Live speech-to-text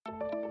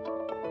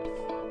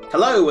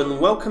Hello and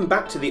welcome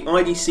back to the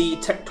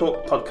IDC Tech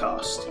Talk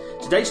podcast.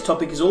 Today's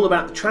topic is all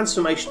about the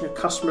transformation of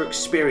customer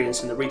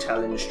experience in the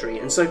retail industry,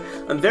 and so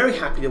I'm very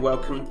happy to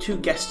welcome two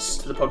guests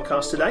to the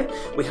podcast today.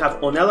 We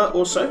have Ornella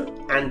Orso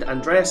and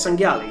Andrea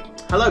Sangalli.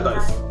 Hello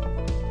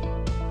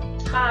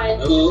both. Hi.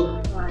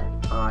 Hello.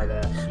 Hi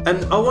there.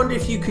 And I wonder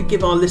if you could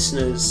give our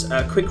listeners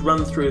a quick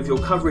run through of your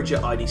coverage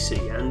at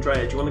IDC.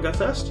 Andrea, do you want to go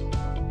first?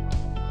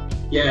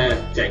 Yeah,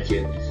 thank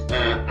you.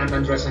 I'm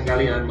Andrea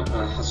Sangalli. I'm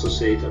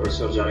Associate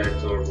Research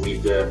Director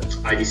with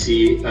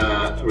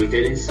IDC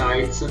Retail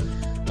Insights.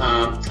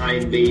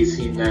 I'm based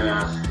in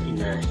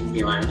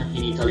Milan,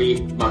 in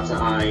Italy, but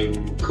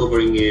I'm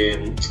covering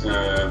in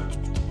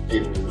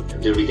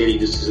the retail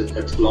industry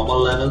at global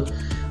level,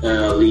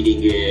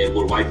 leading a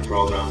worldwide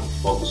program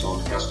focused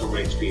on customer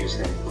experience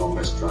and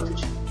commerce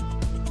strategy.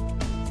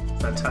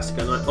 Fantastic.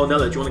 And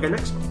Ornella, do you want to go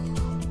next?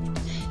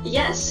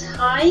 Yes,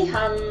 hi,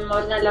 I'm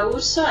Ornella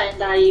Urso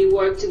and I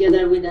work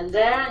together with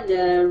Andrea and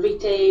the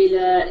Retail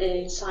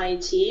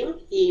Insight team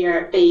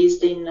here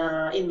based in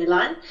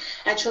Milan.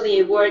 Actually,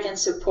 I work and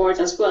support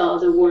as well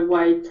the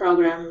worldwide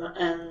program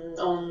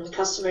on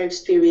customer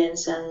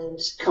experience and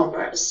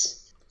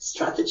commerce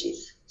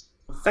strategies.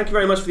 Thank you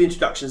very much for the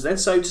introductions then.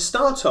 So to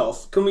start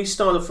off, can we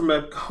start off from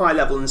a high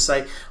level and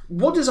say,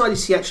 what does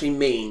IDC actually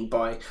mean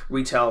by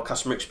retail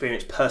customer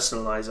experience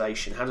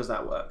personalization? How does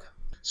that work?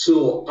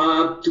 So,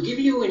 to give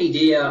you an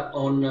idea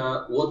on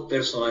what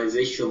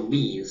personalization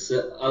means,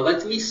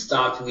 let me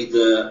start with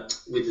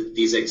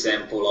this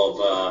example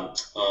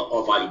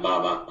of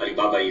Alibaba.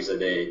 Alibaba is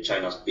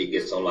China's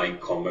biggest online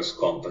commerce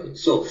company.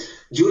 So,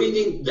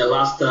 during the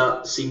last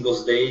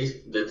Singles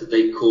Day that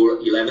they call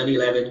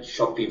 11/11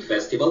 Shopping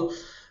Festival,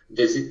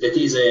 that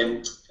is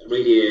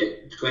really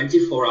a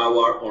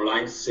 24-hour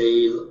online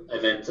sale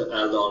event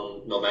held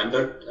on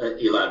November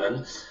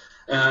 11.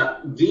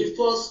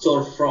 Virtual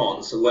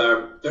storefronts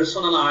were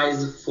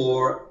personalized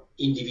for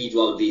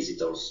individual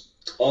visitors,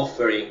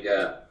 offering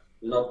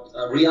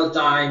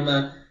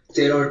real-time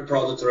tailored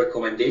product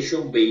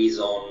recommendation based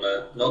on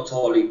not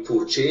only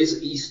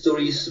purchase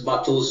histories,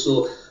 but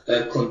also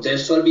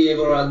contextual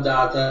behavioral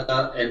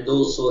data and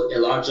also a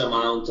large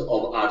amount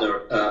of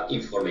other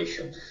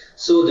information.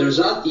 So the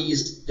result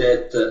is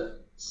that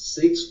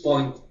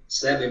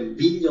 6.7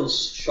 billion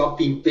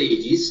shopping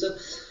pages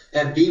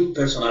have been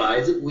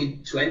personalized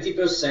with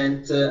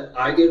 20%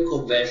 higher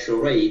conversion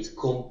rate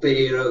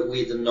compared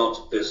with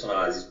not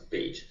personalized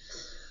page.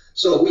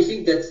 So we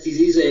think that this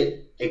is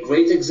a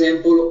great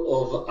example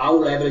of how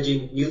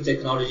leveraging new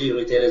technology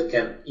retailers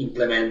can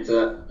implement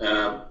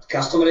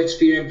customer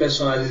experience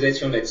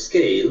personalization at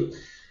scale.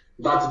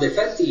 But the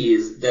fact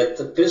is that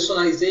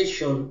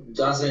personalization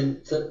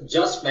doesn't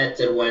just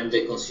matter when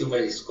the consumer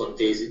is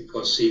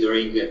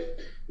considering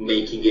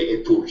making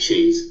a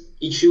purchase.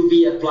 It should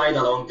be applied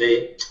along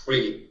the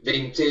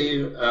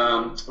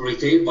entire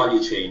retail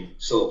value chain.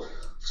 So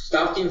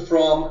starting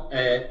from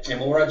a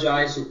more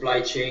agile supply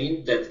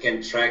chain that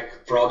can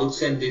track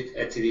products at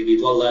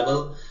individual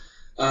level,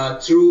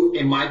 through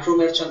a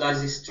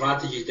micro-merchandising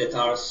strategies that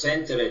are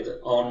centered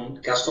on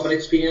customer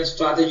experience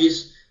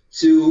strategies,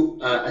 to,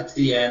 at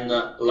the end,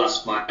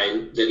 last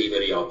mile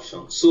delivery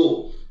option.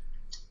 So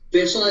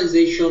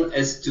personalization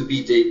has to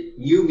be the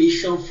new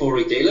mission for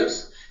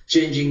retailers,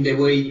 changing the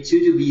way to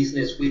do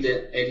business with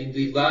an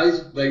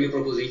individualized value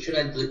proposition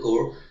at the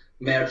core,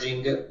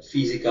 merging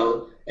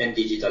physical and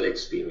digital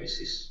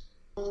experiences.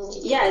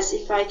 Yes,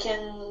 if I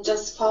can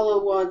just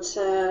follow what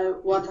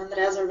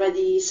Andrea's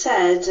already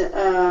said,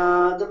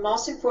 the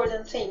most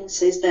important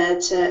things is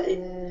that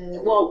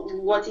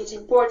what is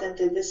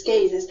important in this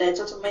case is that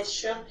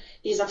automation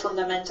is a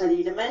fundamental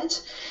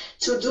element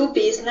to do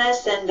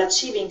business and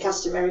achieving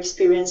customer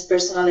experience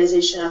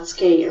personalization at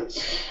scale.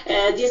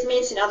 This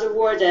means, in other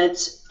words, that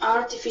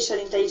artificial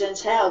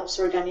intelligence helps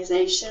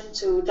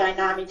organizations to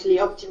dynamically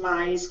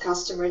optimize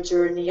customer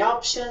journey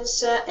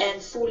options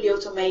and fully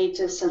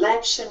automate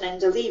selection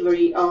and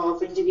delivery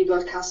of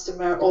individual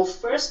customer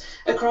offers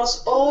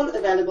across all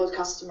available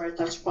customer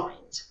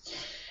touchpoints.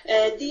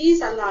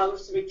 This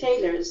allows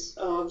retailers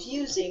of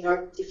using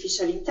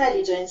artificial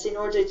intelligence in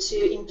order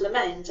to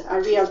implement a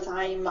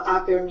real-time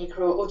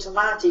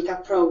hyper-micro-automatic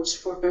approach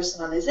for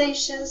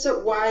personalizations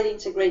while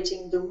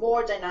integrating the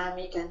more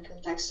dynamic and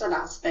contextual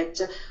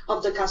aspect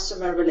of the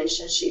customer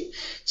relationship.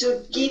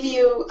 To give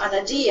you an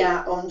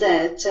idea on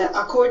that,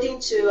 according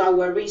to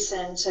our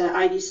recent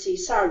IDC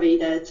survey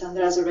that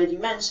Andrea's already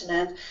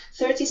mentioned,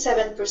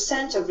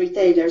 37% of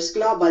retailers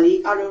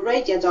globally are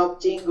already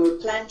adopting or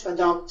plan to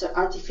adopt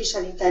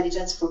artificial intelligence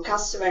for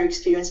customer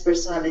experience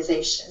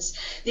personalizations.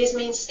 This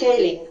means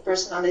scaling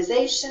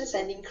personalizations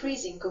and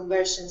increasing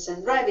conversions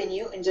and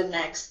revenue in the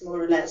next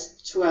more or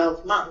less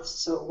 12 months,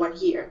 so 1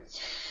 year.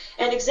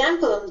 An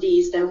example of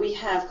these that we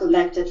have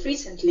collected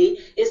recently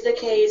is the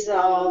case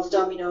of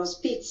Domino's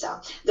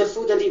Pizza, the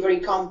food delivery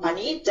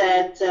company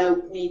that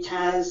it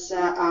has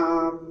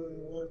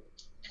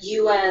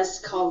US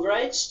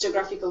coverage,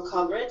 geographical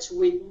coverage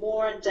with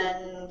more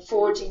than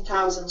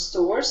 14,000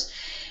 stores.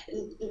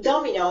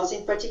 Domino's,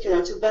 in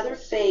particular, to better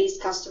face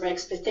customer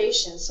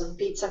expectations on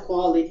pizza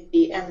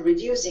quality and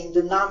reducing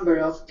the number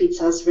of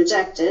pizzas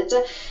rejected,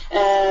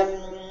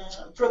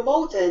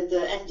 promoted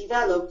and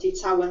developed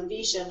its own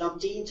vision of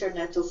the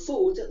Internet of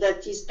Food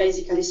that is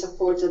basically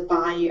supported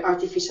by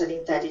artificial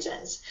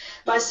intelligence.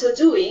 By so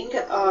doing,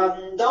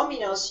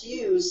 Domino's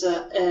use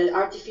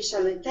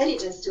artificial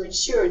intelligence to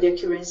ensure the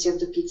accuracy of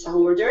the pizza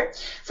order.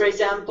 For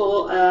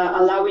example,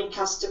 allowing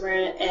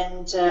customer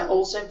and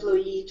also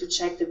employee to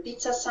check the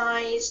pizza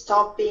size,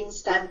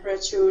 toppings,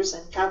 temperatures,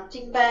 and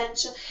counting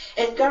bench,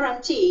 and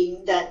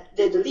guaranteeing that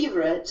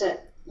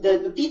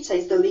the pizza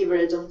is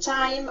delivered on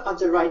time at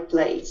the right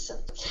place.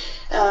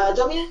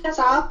 Domino's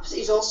app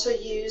is also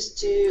used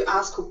to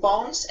ask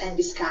coupons and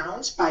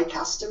discounts by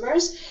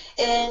customers,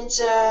 and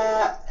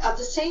at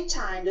the same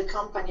time the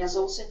company has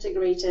also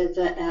integrated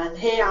an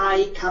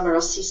AI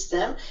camera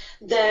system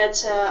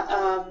that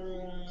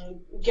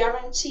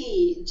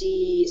guarantee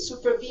the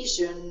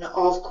supervision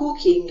of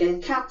cooking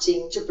and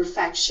cutting to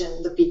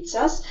perfection the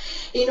pizzas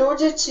in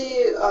order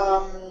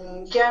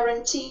to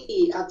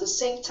guarantee at the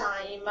same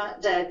time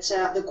that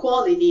the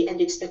quality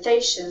and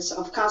expectations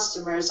of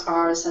customers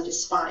are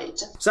satisfied.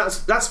 So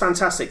that's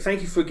fantastic.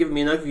 Thank you for giving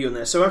me an overview on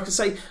there. So I could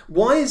say,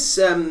 why is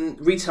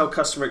retail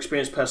customer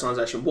experience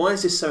personalization, why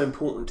is this so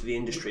important to the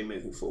industry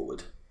moving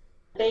forward?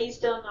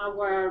 Based on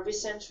our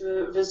recent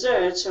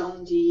research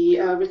on the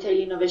Retail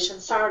Innovation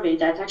Survey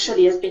that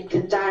actually has been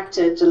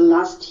conducted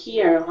last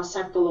year on a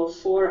sample of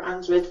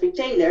 400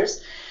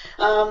 retailers,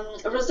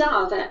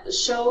 results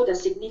showed a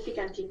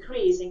significant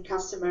increase in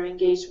customer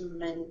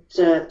engagement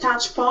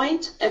touch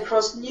point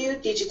across new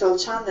digital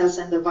channels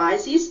and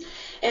devices,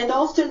 and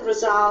often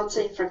results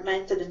in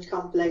fragmented and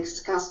complex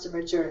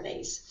customer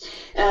journeys.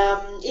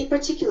 In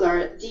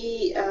particular,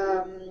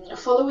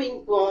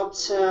 following what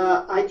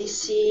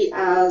IDC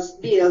has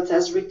built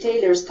as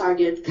retailers'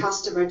 target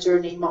customer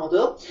journey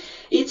model,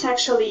 it's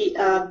actually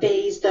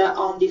based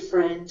on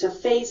different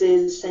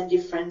phases and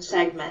different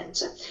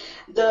segments.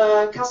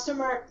 The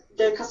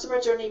customer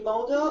journey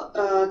model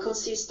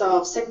consists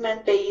of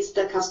segment-based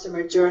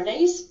customer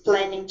journeys,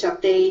 planning to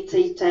update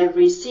it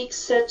every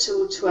 6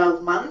 to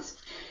 12 months.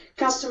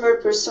 Customer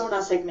persona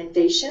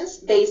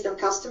segmentations based on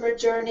customer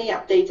journey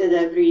updated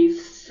every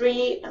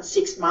 3 and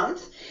 6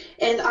 months,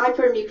 and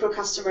hyper micro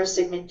customer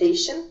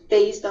segmentation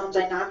based on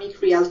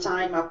dynamic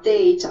real-time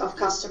update of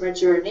customer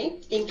journey,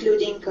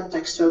 including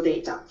contextual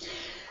data.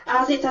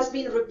 As it has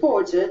been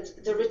reported,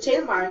 the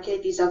retail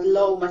market is at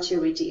low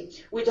maturity,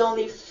 with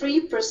only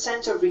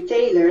 3% of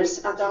retailers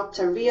adopt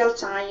a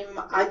real-time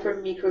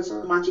hyper-micro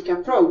thematic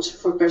approach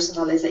for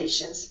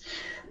personalizations.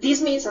 This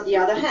means, on the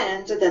other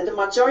hand, that the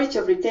majority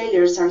of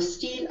retailers are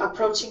still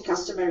approaching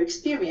customer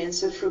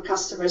experience through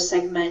customer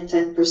segment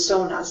and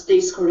personas.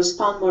 These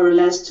correspond more or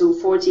less to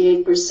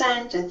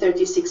 48% and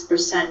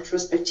 36%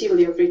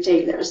 respectively of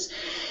retailers.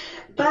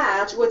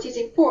 But what is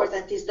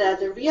important is that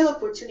the real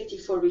opportunity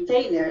for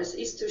retailers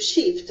is to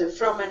shift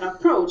from an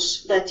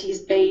approach that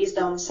is based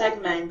on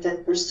segment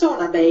and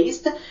persona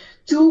based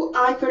to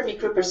hyper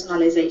micro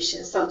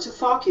personalization, so to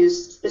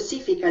focus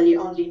specifically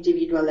on the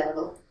individual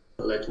level.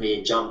 Let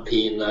me jump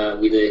in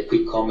with a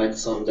quick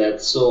comments on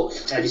that. So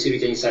IDC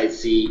Retail Insights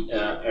see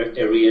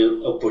a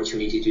real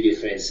opportunity to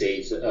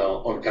differentiate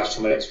on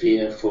customer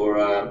experience for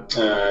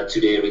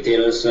today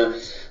retailers,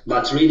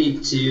 but really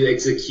to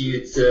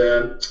execute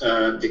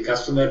the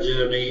customer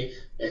journey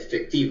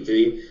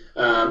effectively,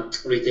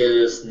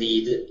 retailers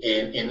need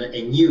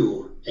a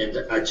new and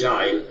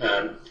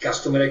agile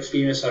customer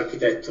experience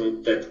architecture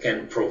that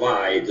can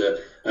provide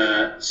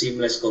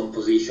seamless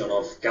composition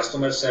of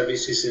customer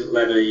services,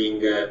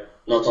 leveraging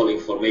not only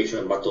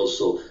information but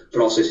also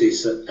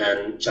processes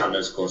and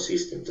channels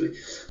consistently.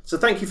 So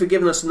thank you for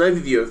giving us an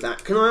overview of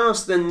that. Can I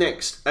ask then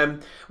next,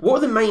 what are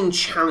the main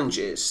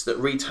challenges that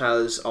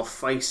retailers are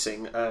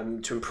facing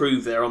to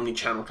improve their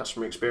omni-channel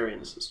customer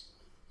experiences?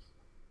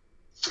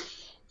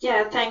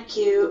 Yeah, thank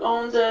you.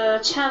 On the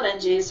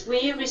challenges,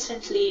 we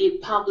recently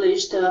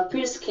published a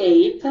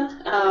Peerscape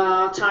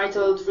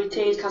titled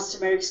Retail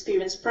Customer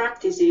Experience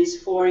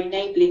Practices for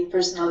Enabling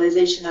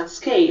Personalization at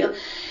Scale,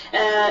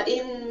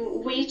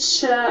 in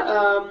which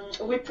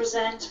we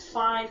present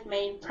 5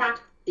 main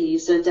practices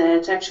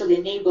that actually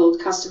enabled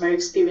customer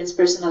experience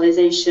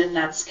personalization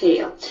at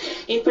scale.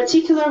 In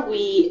particular,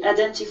 we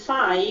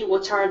identify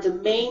what are the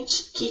main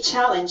key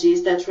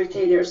challenges that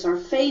retailers are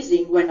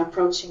facing when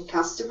approaching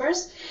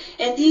customers,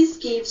 and this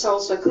gives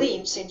also a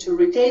glimpse into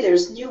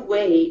retailers' new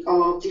way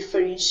of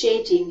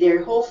differentiating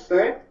their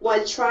offer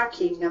while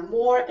tracking a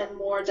more and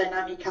more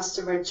dynamic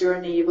customer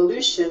journey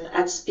evolution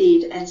at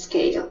speed and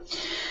scale.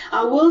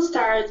 I will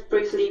start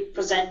briefly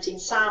presenting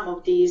some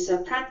of these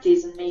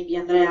practices, and maybe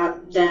Andrea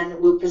then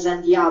will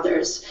present the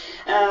others.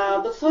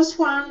 The first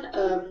one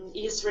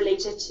is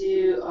related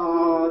to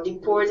the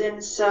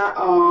importance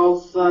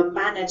of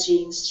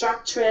managing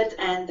structured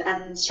and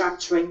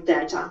unstructured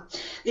data.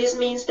 This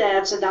means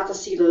that data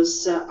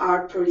silos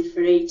are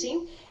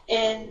proliferating,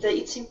 And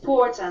it's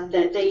important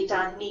that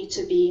data need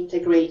to be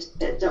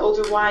integrated.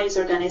 Otherwise,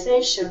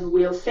 organization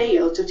will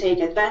fail to take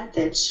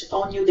advantage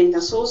of new data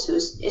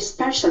sources,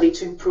 especially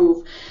to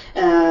improve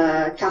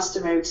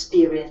customer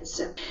experience.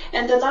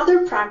 And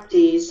another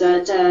practice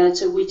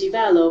that we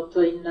develop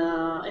in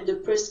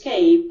the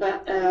Peerscape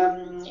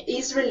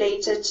is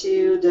related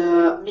to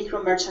the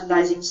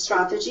micro-merchandising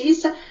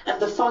strategies and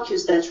the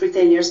focus that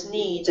retailers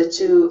need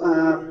to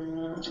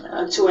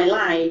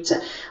highlight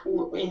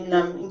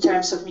in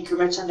terms of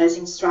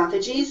micro-merchandising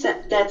strategies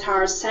that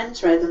are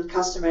centered on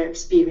customer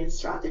experience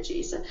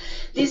strategies.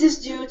 This is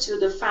due to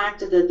the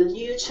fact that the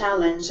new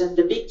challenge and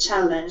the big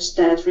challenge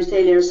that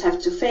retailers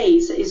have to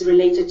face is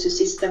related to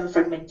system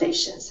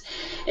fragmentations.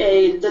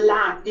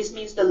 This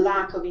means the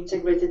lack of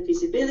integrated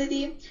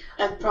visibility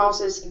and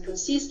process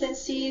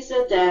inconsistencies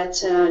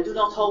that do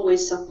not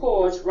always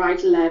support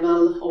right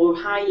level or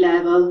high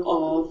level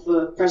of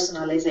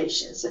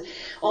personalizations.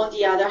 On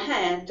the other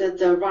hand,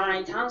 the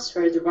right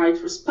answer, the right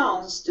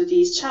response to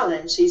these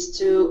challenges is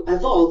to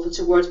evolve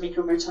towards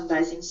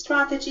micro-merchandising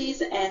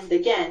strategies and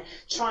again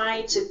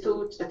try to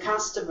put the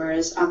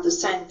customers at the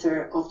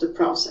center of the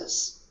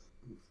process.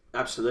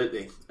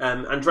 Absolutely.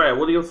 Andrea,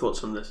 what are your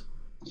thoughts on this?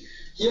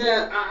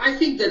 Yeah, I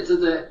think that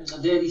the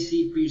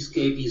IDC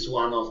Peerscape is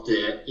one of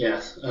the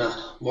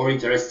more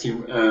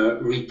interesting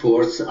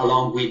reports,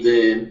 along with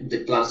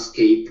the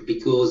Planscape,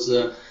 because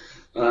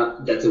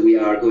that we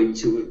are going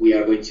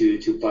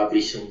to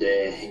publish in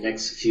the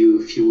next few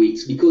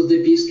weeks, because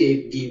the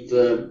Peerscape give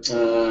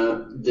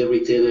the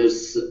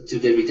retailers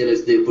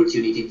the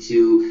opportunity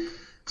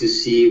to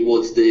see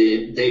what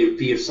their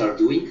peers are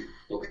doing.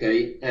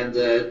 Okay, and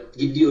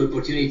give you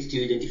opportunity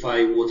to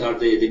identify what are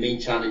the main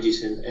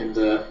challenges and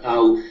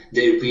how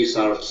their peers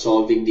are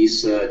solving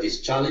these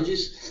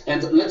challenges.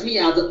 And let me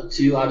add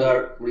two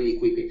other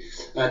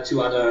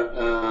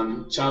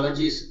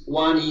challenges.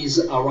 One is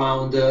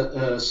around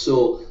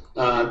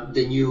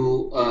the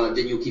new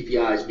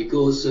KPIs,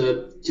 because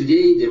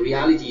today the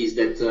reality is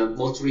that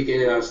most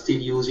retailers are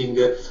still using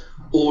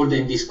old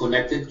and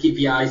disconnected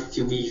KPIs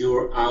to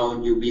measure how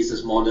new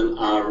business models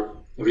are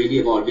really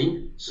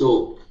evolving.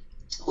 So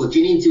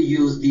continuing to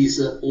use these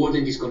old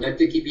and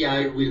disconnected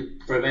KPI will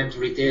prevent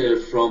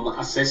retailers from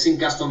assessing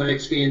customer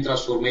experience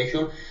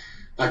transformation,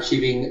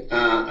 achieving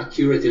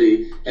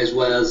accurately, as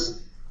well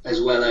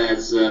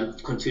as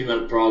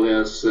continual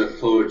progress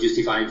for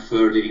justifying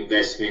further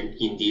investment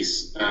in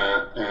this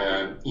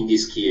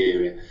key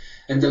area.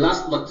 And the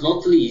last but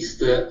not least,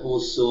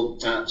 so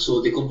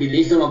the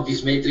combination of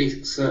these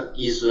metrics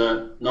is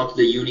not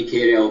the unique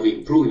area of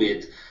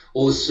improvement.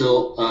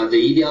 Also, the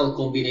ideal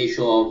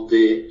combination of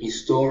the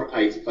in-store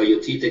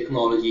IoT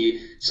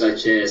technology,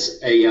 such as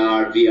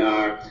AR,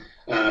 VR,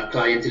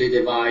 client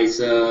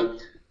device,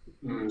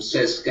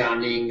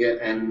 self-scanning,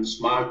 and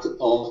smart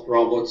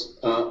robots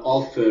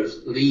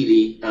offers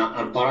really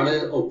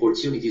unparalleled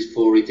opportunities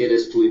for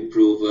retailers to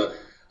improve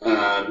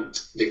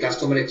the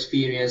customer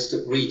experience,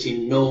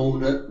 reaching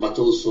known but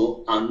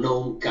also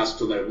unknown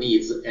customer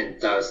needs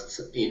and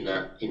tasks in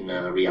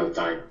real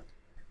time.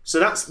 So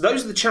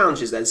those are the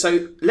challenges then.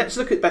 So let's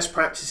look at best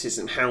practices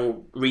and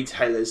how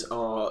retailers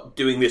are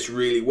doing this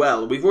really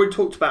well. We've already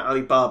talked about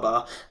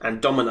Alibaba and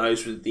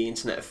Domino's with the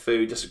Internet of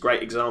Food. That's a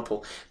great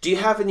example. Do you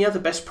have any other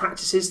best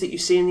practices that you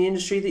see in the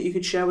industry that you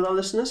could share with our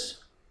listeners?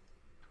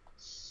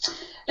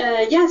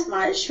 Yes,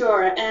 Mike,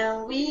 sure.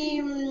 And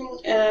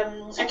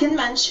I can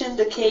mention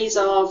the case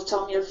of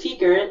Tommy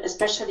Hilfiger,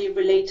 especially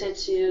related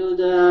to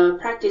the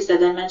practice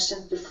that I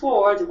mentioned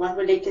before, the one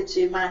related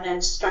to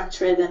manage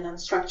structured and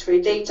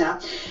unstructured data,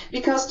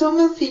 because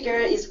Tommy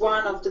Hilfiger is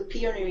one of the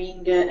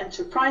pioneering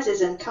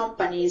enterprises and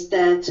companies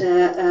that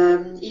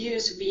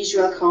use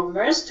visual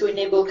commerce to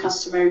enable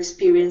customer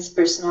experience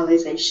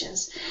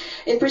personalizations.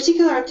 In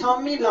particular,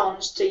 Tommy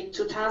launched in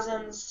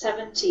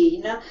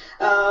 2017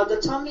 the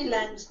Tommy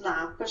Land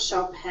Snap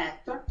Shop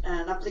app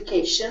and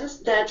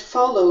applications that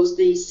follows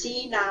the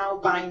see now,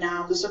 buy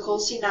now, the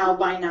so-called see now,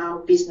 buy now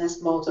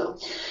business model.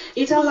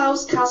 It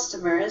allows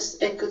customers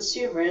and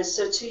consumers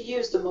to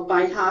use the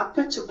mobile app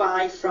to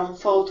buy from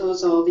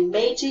photos of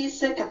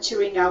images,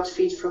 capturing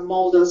outfit from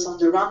models on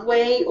the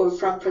runway or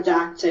from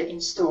product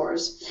in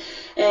stores.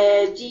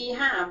 The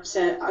apps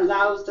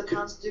allows the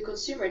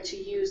consumer to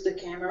use the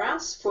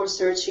cameras for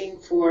searching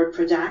for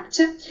product,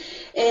 and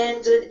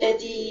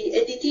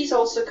it is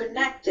also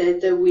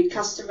connected with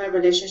customer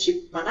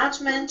relationship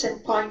management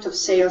and point of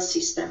sale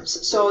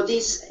systems. So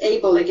this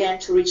able again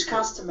to reach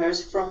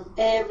customers from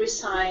every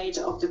side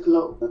of the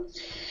globe.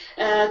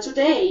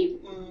 Today,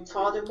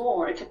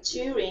 furthermore,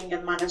 capturing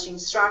and managing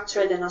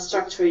structured and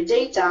unstructured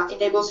data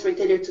enables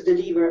retailers to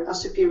deliver a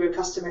superior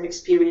customer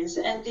experience.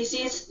 And this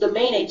is the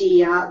main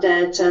idea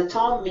that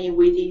Tommy,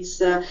 with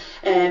his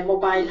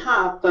mobile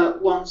app,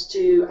 wants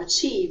to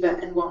achieve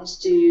and wants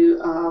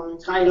to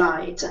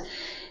highlight.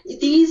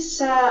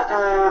 This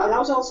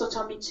allows also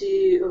Tommy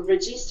to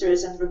register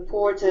and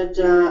report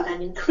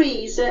an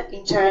increase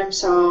in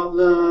terms of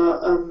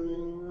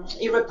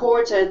it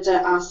reported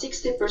a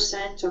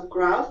 60% of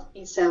growth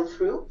in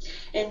sell-through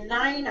and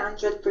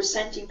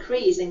 900%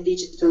 increase in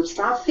digital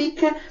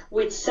traffic,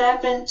 with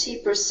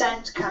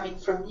 70% coming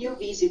from new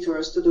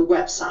visitors to the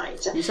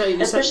website. You say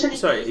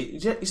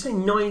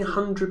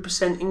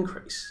 900%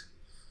 increase?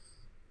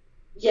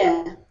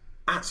 Yeah.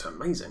 That's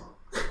amazing.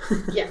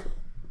 Yeah.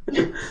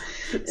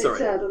 Sorry.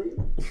 Exactly.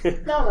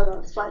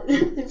 No, it's fine.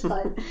 It's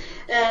fine.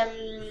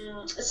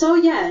 So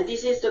yeah,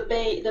 this is the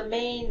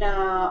main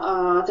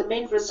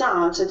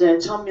result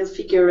that Tom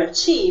Hilfiger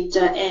achieved,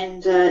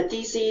 and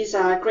this is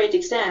a great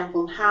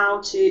example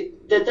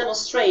that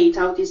demonstrate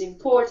how it is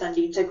important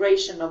the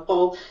integration of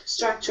both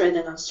structured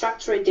and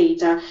unstructured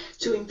data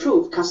to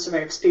improve customer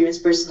experience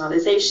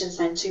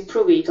personalizations and to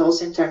improve it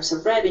also in terms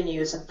of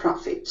revenues and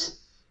profit.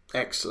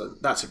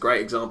 Excellent. That's a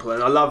great example,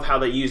 and I love how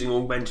they're using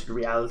augmented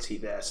reality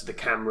there. So the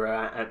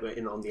camera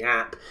on the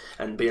app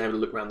and being able to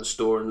look around the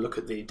store and look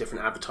at the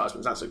different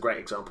advertisements. That's a great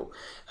example.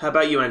 How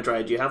about you,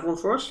 Andrea? Do you have one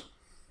for us?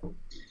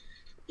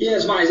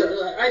 Yes, Miles.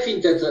 I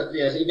think that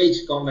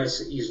image commerce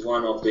is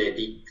one of the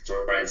big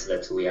trends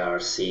that we are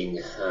seeing,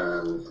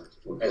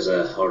 as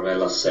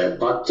Ornella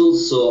said, but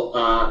also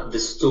the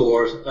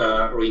stores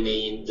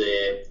remain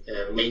the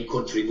main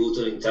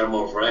contributor in terms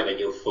of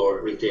revenue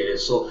for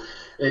retailers. So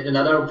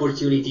another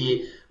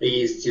opportunity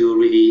is to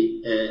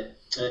really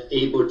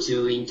able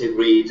to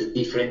integrate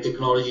different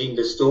technology in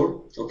the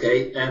store.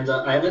 Okay, and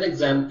I have an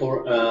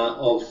example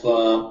of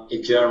a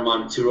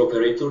German tour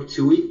operator,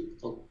 TUI.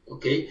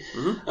 Okay,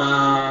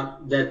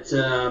 that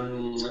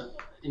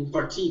in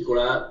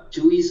particular,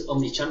 TUI's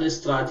omnichannel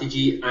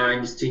strategy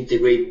aims to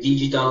integrate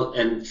digital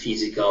and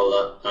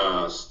physical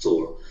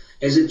store.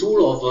 As a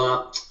tool of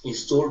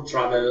in-store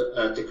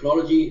travel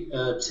technology,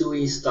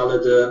 TUI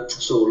installed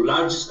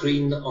large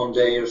screen on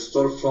their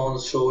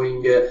storefront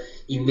showing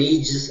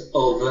images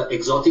of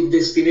exotic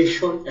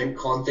destination and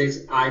contents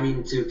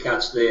aiming to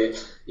catch the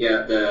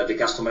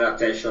customer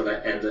attention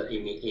and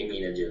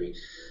imagery.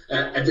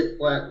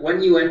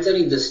 When you enter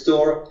in the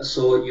store,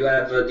 so you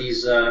have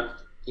these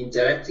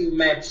interactive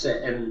maps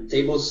and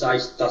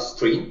table-sized touch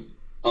screen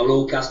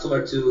allow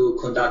customer to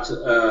conduct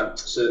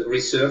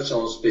research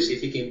on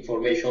specific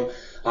information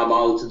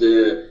about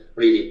the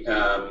really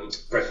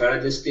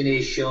preferred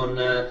destination,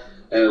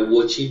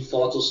 watching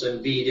photos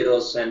and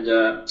videos, and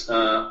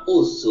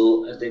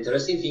also the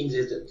interesting thing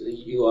is that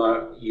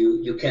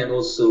you can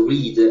also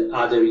read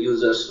other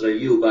users'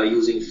 review by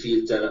using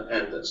filter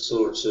and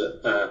search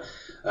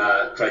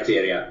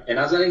criteria.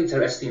 Another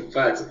interesting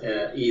fact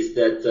is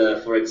that,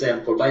 for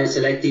example, by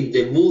selecting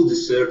the mood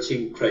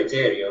searching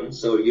criterion,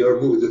 so your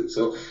mood,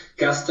 so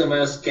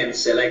customers can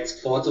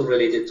select photos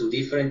related to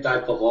different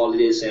type of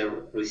holidays and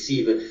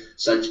receive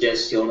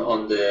suggestion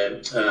on the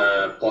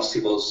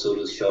possible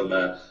solution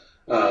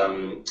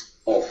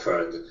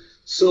offered.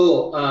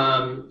 So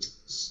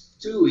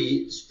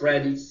TUI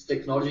spread its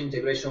technology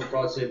integration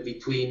process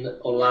between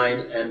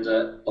online and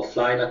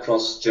offline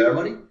across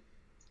Germany.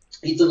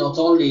 It not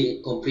only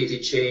completely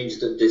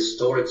changed the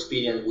store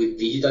experience with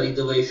digital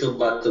innovation,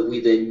 but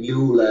with a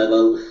new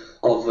level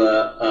of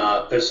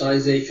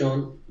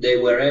personalization. They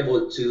were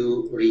able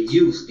to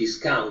reduce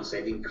discounts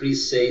and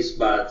increase sales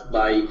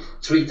by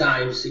 3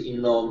 times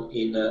in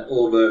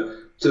over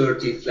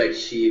 30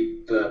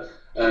 flagship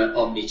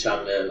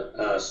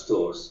omnichannel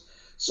stores.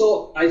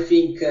 So I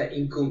think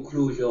in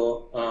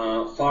conclusion,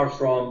 far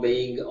from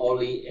being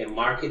only a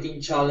marketing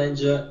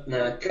challenge,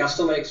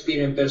 customer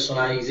experience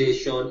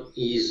personalization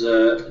is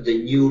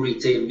the new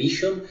retail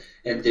mission,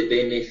 and the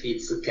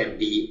benefits can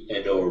be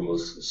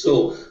enormous.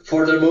 So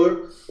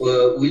furthermore,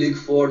 we look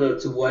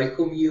forward to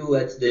welcome you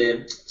at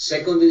the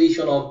second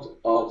edition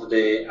of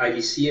the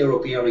IDC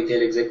European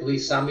Retail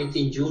Executive Summit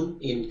in June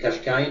in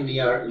Cascais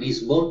near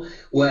Lisbon,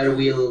 where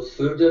we'll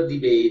further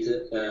debate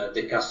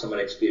the customer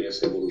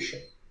experience evolution.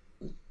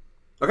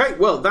 Okay,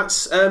 well,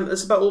 that's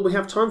about all we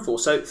have time for.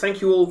 So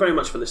thank you all very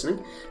much for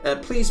listening.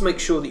 Please make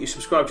sure that you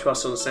subscribe to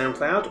us on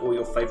SoundCloud or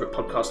your favourite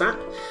podcast app,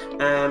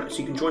 so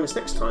you can join us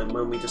next time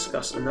when we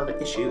discuss another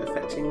issue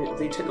affecting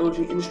the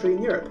technology industry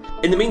in Europe.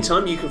 In the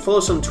meantime, you can follow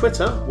us on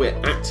Twitter. We're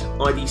at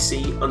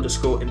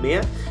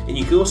IDC_EMEA, and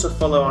you can also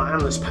follow our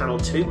analyst panel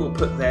too. We'll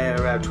put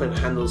their Twitter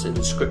handles in the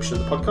description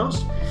of the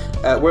podcast.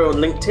 We're on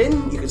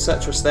LinkedIn. You can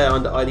search us there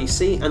under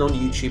IDC, and on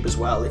YouTube as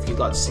well if you'd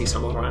like to see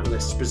some of our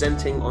analysts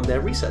presenting on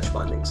their research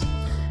findings.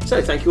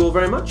 So thank you all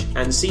very much,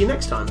 and see you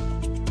next time.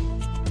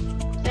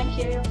 Thank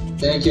you.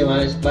 Thank you,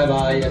 guys.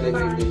 Bye-bye. Have a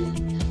great day.